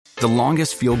The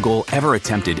longest field goal ever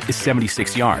attempted is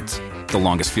 76 yards. The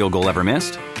longest field goal ever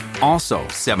missed? Also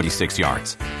 76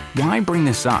 yards. Why bring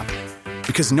this up?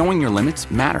 Because knowing your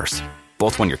limits matters,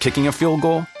 both when you're kicking a field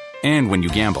goal and when you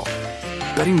gamble.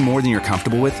 Betting more than you're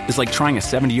comfortable with is like trying a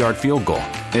 70-yard field goal.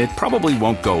 It probably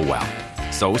won't go well.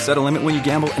 So set a limit when you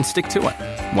gamble and stick to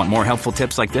it. Want more helpful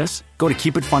tips like this? Go to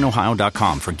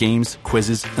keepitfunohio.com for games,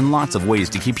 quizzes, and lots of ways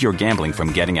to keep your gambling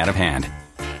from getting out of hand.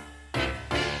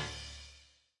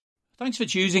 Thanks for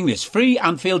choosing this free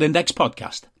Anfield Index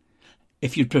podcast.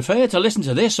 If you'd prefer to listen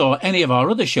to this or any of our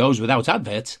other shows without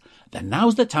adverts, then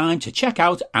now's the time to check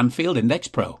out Anfield Index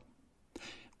Pro.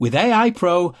 With AI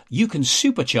Pro, you can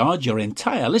supercharge your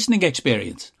entire listening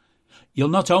experience. You'll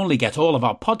not only get all of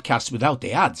our podcasts without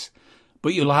the ads,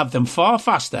 but you'll have them far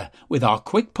faster with our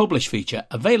Quick Publish feature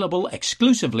available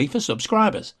exclusively for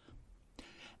subscribers.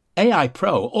 AI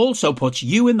Pro also puts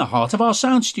you in the heart of our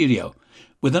sound studio,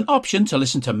 with an option to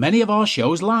listen to many of our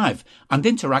shows live and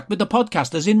interact with the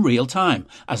podcasters in real time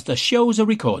as the shows are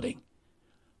recording.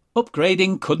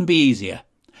 Upgrading couldn't be easier.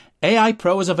 AI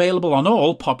Pro is available on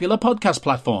all popular podcast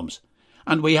platforms,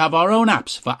 and we have our own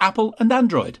apps for Apple and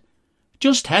Android.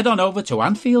 Just head on over to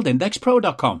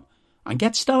AnfieldIndexPro.com and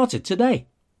get started today.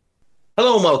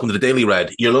 Hello and welcome to the Daily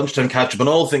Red, your lunchtime catch-up on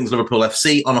all things Liverpool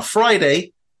FC on a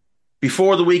Friday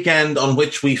before the weekend on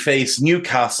which we face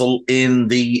Newcastle in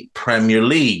the Premier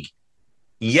League.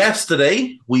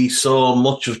 Yesterday, we saw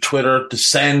much of Twitter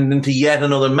descend into yet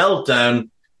another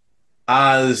meltdown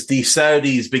as the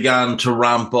Saudis began to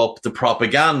ramp up the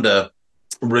propaganda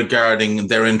regarding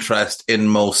their interest in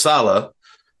Mo Salah.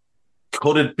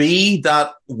 Could it be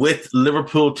that with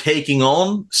Liverpool taking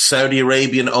on Saudi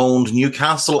Arabian-owned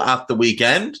Newcastle at the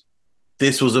weekend,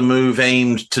 this was a move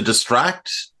aimed to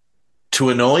distract, to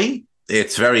annoy?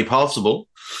 It's very possible.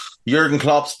 Jurgen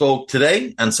Klopp spoke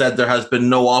today and said there has been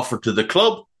no offer to the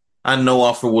club and no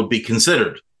offer would be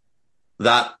considered.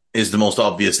 That is the most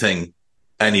obvious thing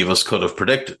any of us could have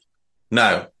predicted.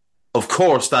 Now, of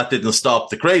course, that didn't stop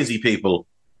the crazy people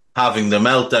having their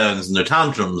meltdowns and their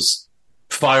tantrums,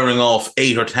 firing off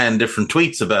 8 or 10 different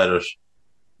tweets about it,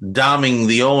 damning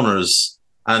the owners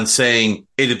and saying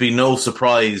it'd be no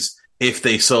surprise if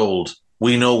they sold.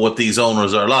 We know what these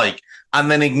owners are like. And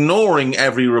then ignoring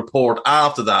every report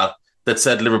after that that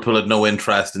said Liverpool had no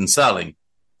interest in selling.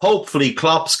 Hopefully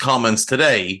Klopp's comments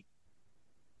today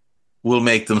will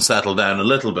make them settle down a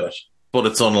little bit, but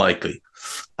it's unlikely.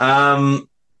 I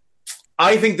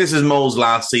think this is Mo's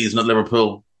last season at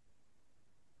Liverpool.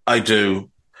 I do.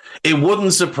 It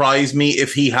wouldn't surprise me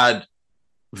if he had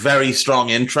very strong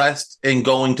interest in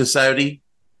going to Saudi.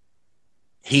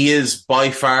 He is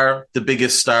by far the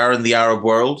biggest star in the Arab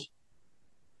world.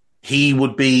 He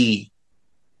would be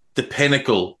the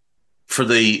pinnacle for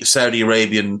the Saudi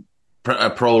Arabian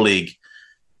Pro League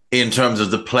in terms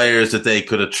of the players that they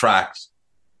could attract.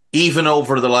 Even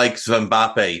over the likes of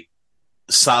Mbappe,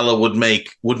 Salah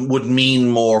would mean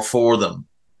more for them.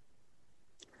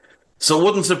 So it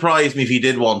wouldn't surprise me if he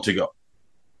did want to go.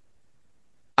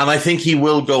 And I think he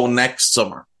will go next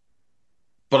summer.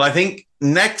 But I think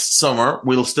next summer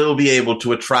we'll still be able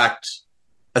to attract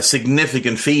a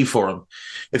significant fee for him.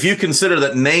 If you consider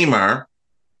that Neymar,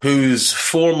 who's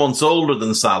 4 months older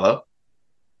than Salah,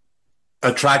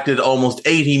 attracted almost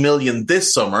 80 million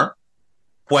this summer,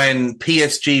 when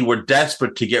PSG were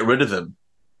desperate to get rid of him,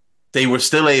 they were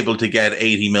still able to get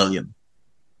 80 million.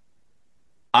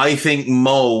 I think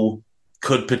Mo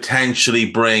could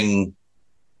potentially bring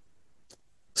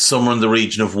somewhere in the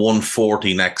region of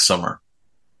 140 next summer,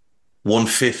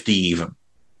 150 even.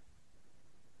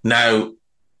 Now,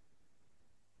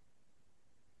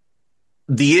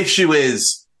 the issue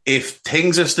is, if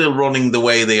things are still running the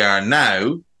way they are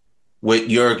now, with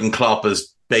Jurgen Klopp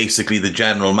as basically the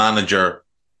general manager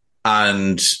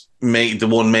and the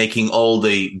one making all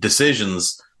the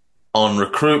decisions on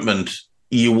recruitment,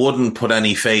 you wouldn't put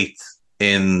any faith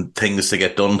in things to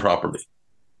get done properly.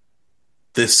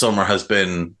 This summer has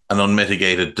been an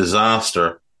unmitigated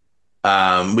disaster.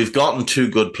 We've gotten 2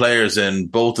 good players in,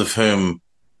 both of whom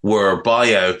were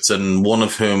buyouts, and one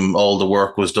of whom all the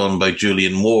work was done by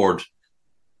Julian Ward.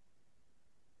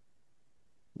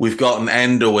 We've gotten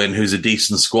Endo in, who's a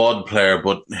decent squad player,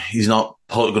 but he's not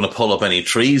going to pull up any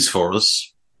trees for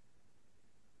us.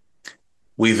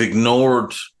 We've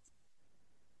ignored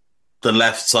the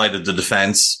left side of the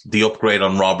defence, the upgrade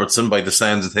on Robertson. By the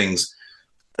sounds of things,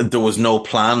 there was no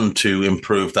plan to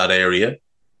improve that area.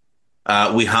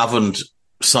 We haven't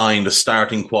signed a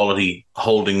starting quality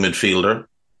holding midfielder.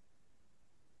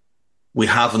 We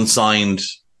haven't signed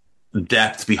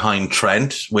depth behind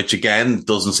Trent, which again,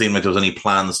 doesn't seem like there was any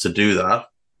plans to do that.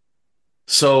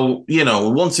 So,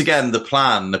 once again, the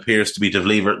plan appears to be to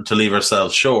leave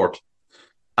ourselves short.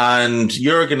 And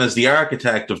Jurgen, as the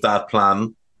architect of that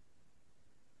plan,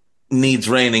 needs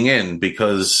reining in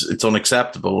because it's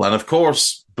unacceptable. And of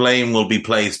course, blame will be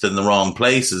placed in the wrong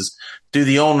places. Do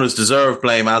the owners deserve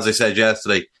blame? As I said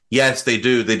yesterday, yes, they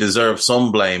do. They deserve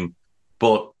some blame,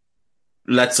 but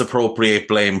let's appropriate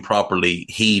blame properly.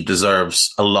 He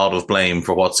deserves a lot of blame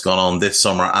for what's gone on this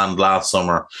summer and last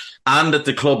summer, and at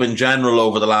the club in general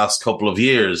over the last couple of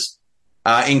years,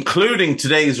 including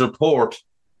today's report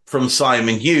from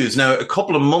Simon Hughes. Now, a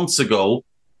couple of months ago,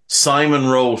 Simon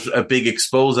wrote a big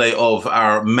expose of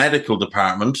our medical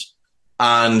department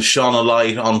and shone a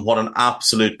light on what an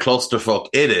absolute clusterfuck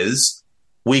it is.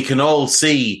 We can all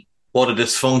see what a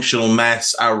dysfunctional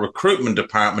mess our recruitment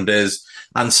department is.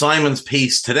 And Simon's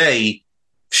piece today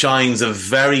shines a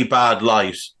very bad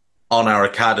light on our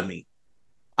academy.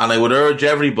 And I would urge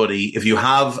everybody, if you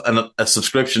have a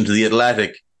subscription to The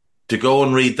Athletic, to go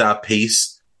and read that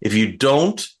piece. If you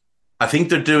don't, I think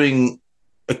they're doing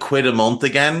 £1 a month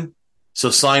again. So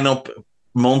sign up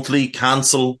monthly,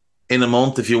 cancel in a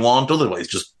month if you want. Otherwise,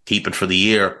 just keep it for the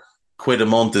year. £1 a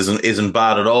month isn't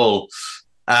bad at all.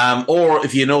 Or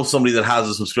if you know somebody that has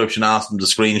a subscription, ask them to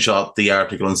screenshot the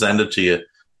article and send it to you.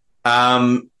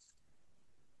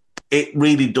 It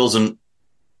really doesn't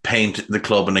paint the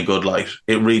club in a good light.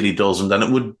 It really doesn't. And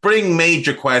it would bring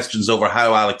major questions over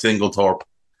how Alex Inglethorpe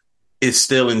is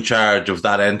still in charge of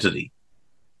that entity.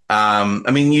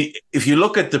 If you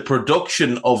look at the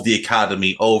production of the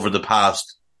academy over the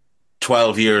past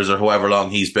 12 years or however long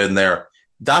he's been there,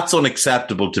 that's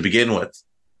unacceptable to begin with.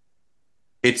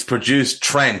 It's produced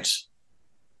Trent,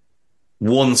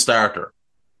 one starter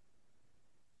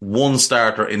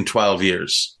in 12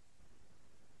 years.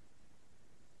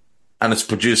 And it's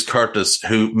produced Curtis,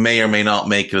 who may or may not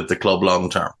make it at the club long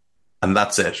term. And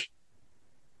that's it.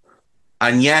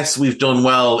 And yes, we've done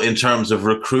well in terms of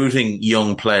recruiting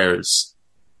young players.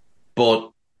 But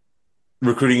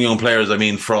recruiting young players,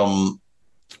 from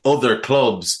other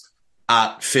clubs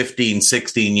at 15,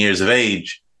 16 years of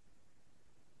age.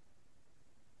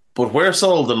 But where's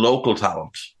all the local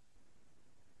talent?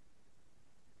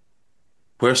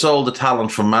 Where's all the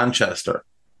talent from Manchester?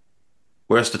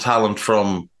 Where's the talent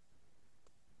from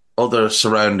other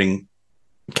surrounding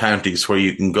counties where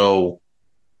you can go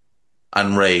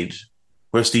and raid?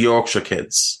 Where's the Yorkshire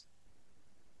kids?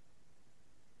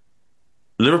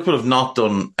 Liverpool have not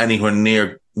done anywhere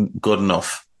near good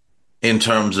enough in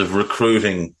terms of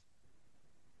recruiting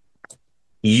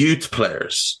youth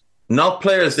players, not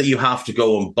players that you have to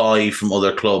go and buy from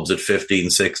other clubs at 15,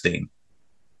 16.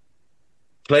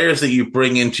 Players that you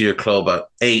bring into your club at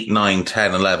 8, 9,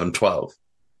 10, 11, 12.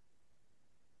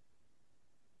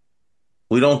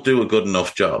 We don't do a good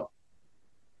enough job.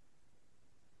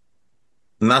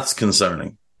 And that's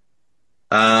concerning.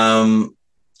 Also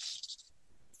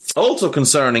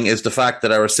concerning is the fact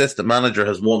that our assistant manager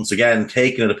has once again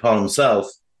taken it upon himself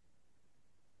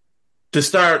to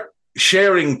start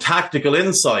sharing tactical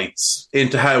insights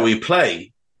into how we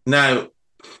play. Now,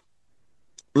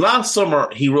 last summer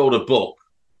he wrote a book.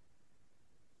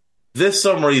 This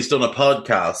summer he's done a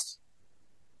podcast.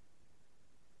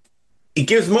 He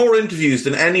gives more interviews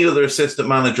than any other assistant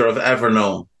manager I've ever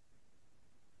known.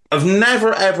 I've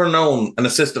never known an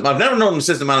assistant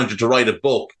manager to write a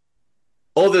book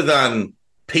other than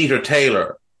Peter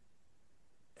Taylor,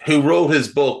 who wrote his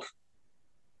book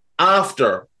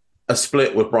after a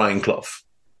split with Brian Clough.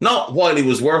 Not while he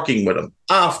was working with him,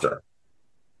 after.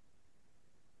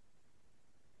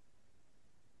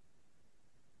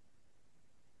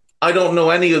 I don't know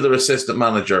any other assistant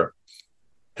manager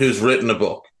who's written a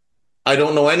book. I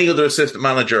don't know any other assistant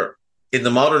manager in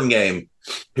the modern game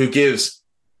who gives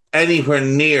anywhere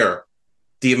near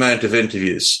the amount of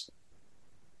interviews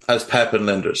as Pep and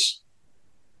Linders.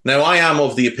 Now, I am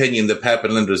of the opinion that Pep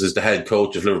and Linders is the head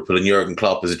coach of Liverpool and Jurgen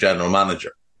Klopp is a general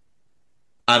manager.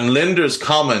 And Linders'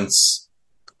 comments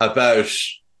about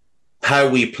how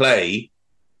we play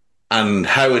and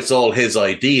how it's all his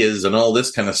ideas and all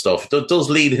this kind of stuff, it does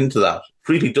lead into that. It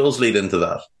really does lead into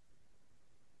that.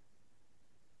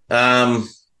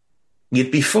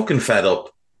 You'd be fucking fed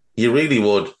up. You really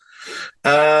would.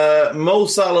 Mo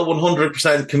Salah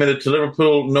 100% committed to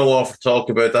Liverpool. No offer to talk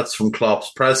about. That's from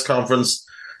Klopp's press conference.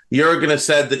 Jurgen has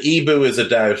said that Ibu is a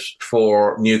doubt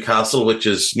for Newcastle, which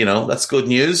is, that's good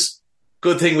news.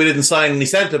 Good thing we didn't sign any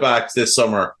centre-backs this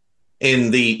summer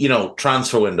in the,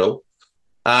 transfer window.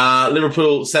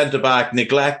 Liverpool centre-back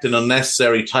neglect and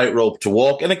unnecessary tightrope to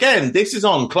walk. And again, this is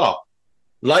on Klopp.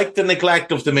 Like the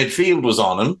neglect of the midfield was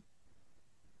on him,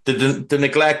 the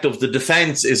neglect of the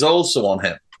defence is also on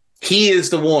him. He is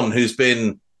the one who's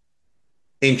been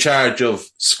in charge of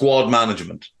squad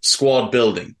management, squad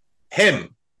building.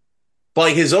 Him,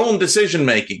 by his own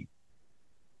decision-making,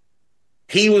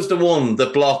 he was the one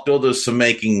that blocked others from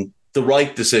making the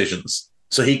right decisions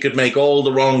so he could make all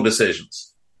the wrong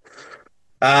decisions.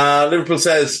 Liverpool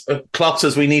says, Klopp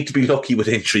says we need to be lucky with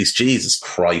injuries. Jesus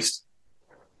Christ.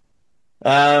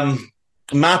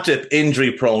 Matip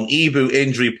injury prone, Ibu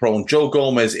injury prone, Joe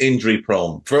Gomez injury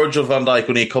prone, Virgil van Dijk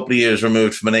only a couple of years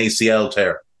removed from an ACL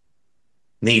tear.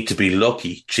 Need to be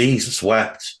lucky. Jesus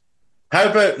wept. How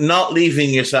about not leaving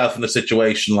yourself in a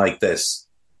situation like this?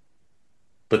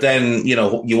 But then, you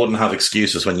know, you wouldn't have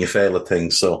excuses when you fail at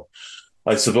things. So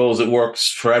I suppose it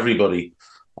works for everybody.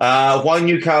 Why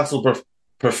Newcastle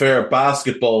prefer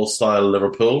basketball style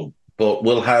Liverpool, but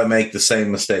will Howe make the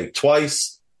same mistake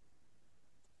twice?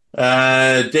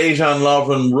 Dejan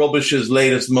Lovren rubbishes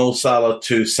latest Mo Salah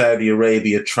to Saudi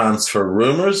Arabia transfer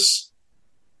rumours.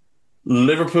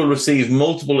 Liverpool received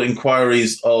multiple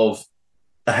inquiries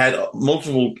ahead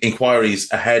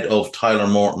of Tyler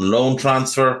Morton loan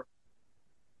transfer.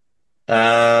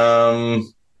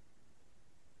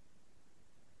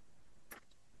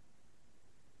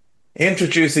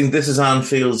 Introducing This Is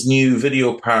Anfield's new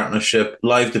video partnership,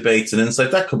 live debates and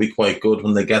insight. That could be quite good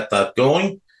when they get that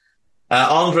going.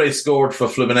 Andre scored for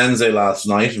Fluminense last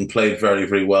night and played very,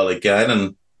 very well again.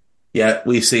 And yeah,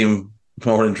 we seem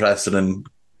more interested in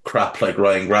crap like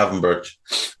Ryan Gravenberch.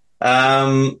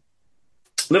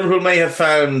 Liverpool may have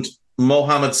found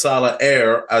Mohamed Salah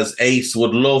heir as Ace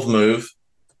would love move,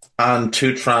 and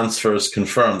 2 transfers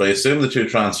confirmed. I assume the 2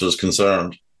 transfers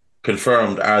confirmed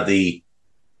are the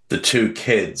 2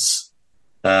 kids.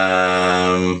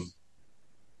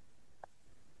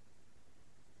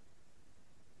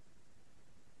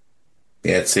 Yeah,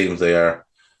 it seems they are.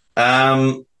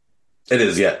 It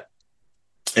is, yeah.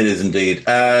 It is indeed.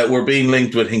 We're being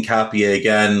linked with Hincapié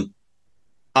again.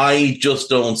 I just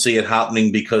don't see it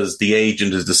happening because the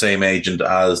agent is the same agent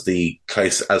as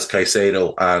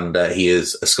Caicedo, and he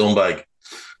is a scumbag.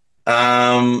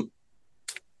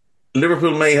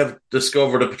 Liverpool may have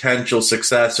discovered a potential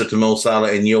successor to Mo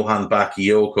Salah in Johan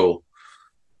Bakayoko.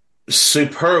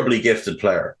 Superbly gifted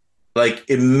player, like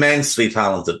immensely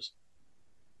talented.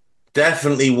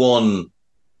 Definitely one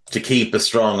to keep a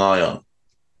strong eye on.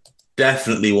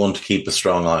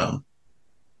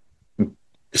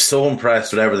 So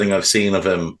impressed with everything I've seen of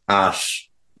him at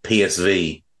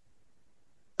PSV.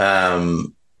 They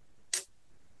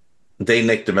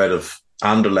nicked him out of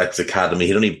Anderlecht's academy.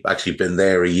 He'd only actually been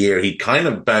there a year. He'd kind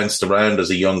of bounced around as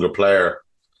a younger player,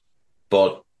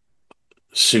 but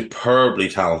superbly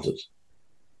talented.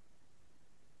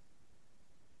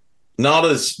 Not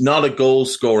a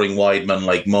goal-scoring wide man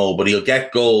like Mo, but he'll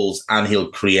get goals and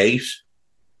he'll create.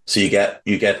 So you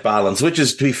get balance, which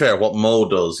is, to be fair, what Mo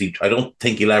does. I don't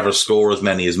think he'll ever score as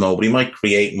many as Mo, but he might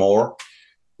create more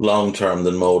long-term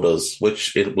than Mo does,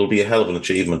 which it will be a hell of an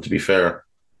achievement, to be fair.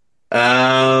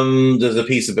 There's a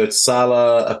piece about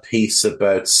Salah, a piece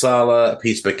about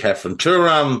Khéphren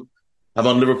Thuram. I'm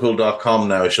on Liverpool.com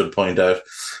now, I should point out.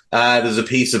 There's a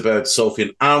piece about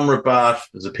Sofiane Amrabat.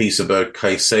 There's a piece about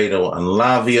Caicedo and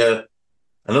Lavia.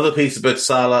 Another piece about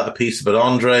Salah, a piece about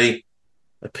Andre.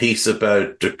 A piece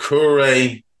about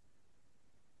Doucouré, a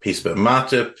piece about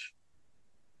Matip,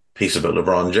 a piece about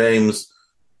LeBron James,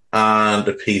 and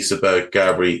a piece about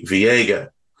Gabri Veiga.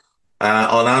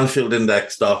 On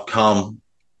AnfieldIndex.com,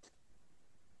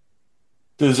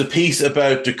 there's a piece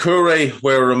about Doucouré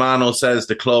where Romano says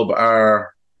the club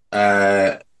are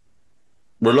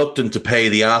reluctant to pay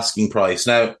the asking price.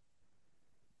 Now,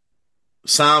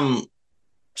 Sam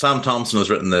Thompson has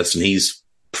written this, and he's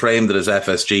framed it as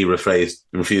FSG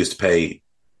refused to pay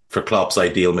for Klopp's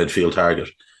ideal midfield target.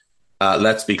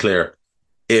 Let's be clear.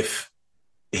 If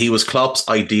he was Klopp's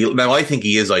ideal... Now, I think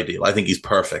he is ideal. I think he's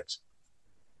perfect.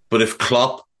 But if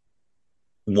Klopp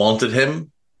wanted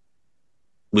him,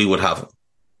 we would have him.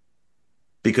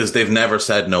 Because they've never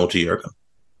said no to Jurgen.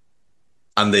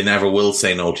 And they never will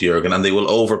say no to Jurgen. And they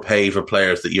will overpay for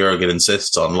players that Jurgen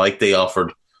insists on, like they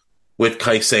offered with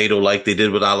Caicedo, like they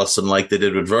did with Alisson, like they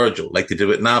did with Virgil, like they did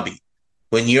with Naby.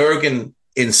 When Jurgen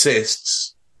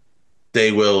insists,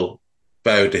 they will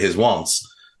bow to his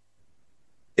wants.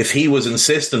 If he was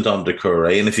insistent on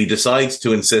Doucouré, and if he decides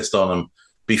to insist on him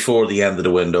before the end of the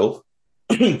window,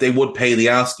 they would pay the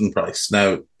asking price.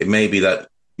 Now, it may be that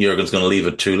Jurgen's going to leave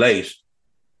it too late,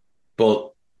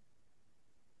 but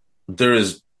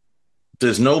there's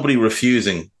nobody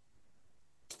refusing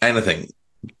anything.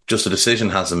 Just a decision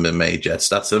hasn't been made yet. It's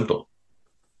that simple.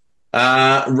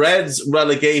 Reds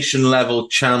relegation level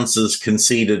chances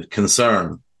conceded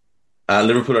concern.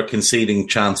 Liverpool are conceding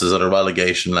chances at a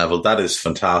relegation level. That is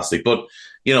fantastic. But,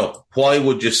 why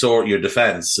would you sort your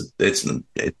defence?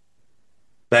 It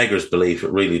beggars belief.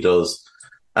 It really does.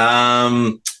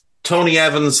 Tony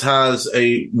Evans has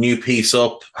a new piece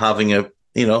up, having a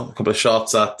couple of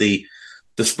shots at the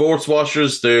sports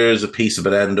washers. There's a piece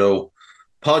about Endo.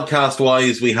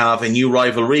 Podcast-wise, we have a new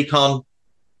Rival Recon.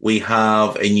 We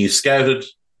have a new Scouted.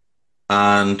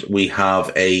 And we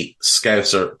have a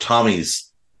Scouser Tommies.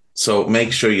 So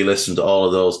make sure you listen to all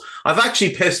of those. I've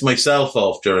actually pissed myself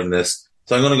off during this,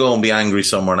 so I'm going to go and be angry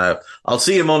somewhere now. I'll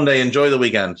see you Monday. Enjoy the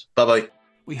weekend. Bye-bye.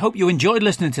 We hope you enjoyed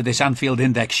listening to this Anfield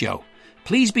Index show.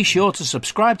 Please be sure to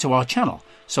subscribe to our channel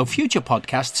so future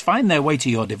podcasts find their way to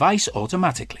your device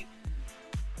automatically.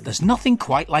 There's nothing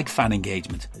quite like fan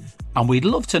engagement, and we'd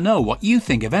love to know what you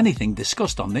think of anything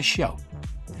discussed on this show.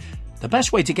 The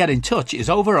best way to get in touch is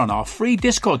over on our free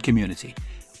Discord community,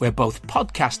 where both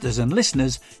podcasters and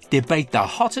listeners debate the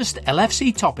hottest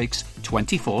LFC topics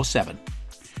 24/7.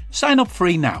 Sign up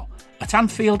free now at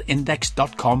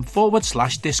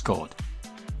AnfieldIndex.com/Discord.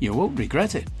 You won't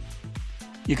regret it.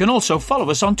 You can also follow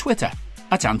us on Twitter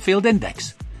at Anfield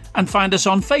Index and find us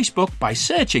on Facebook by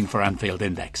searching for Anfield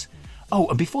Index. Oh,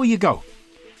 and before you go,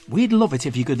 we'd love it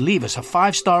if you could leave us a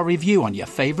 5-star review on your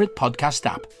favourite podcast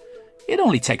app. It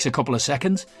only takes a couple of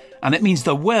seconds, and it means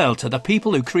the world to the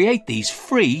people who create these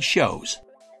free shows.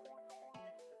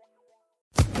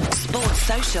 Sports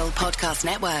Social Podcast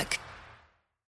Network.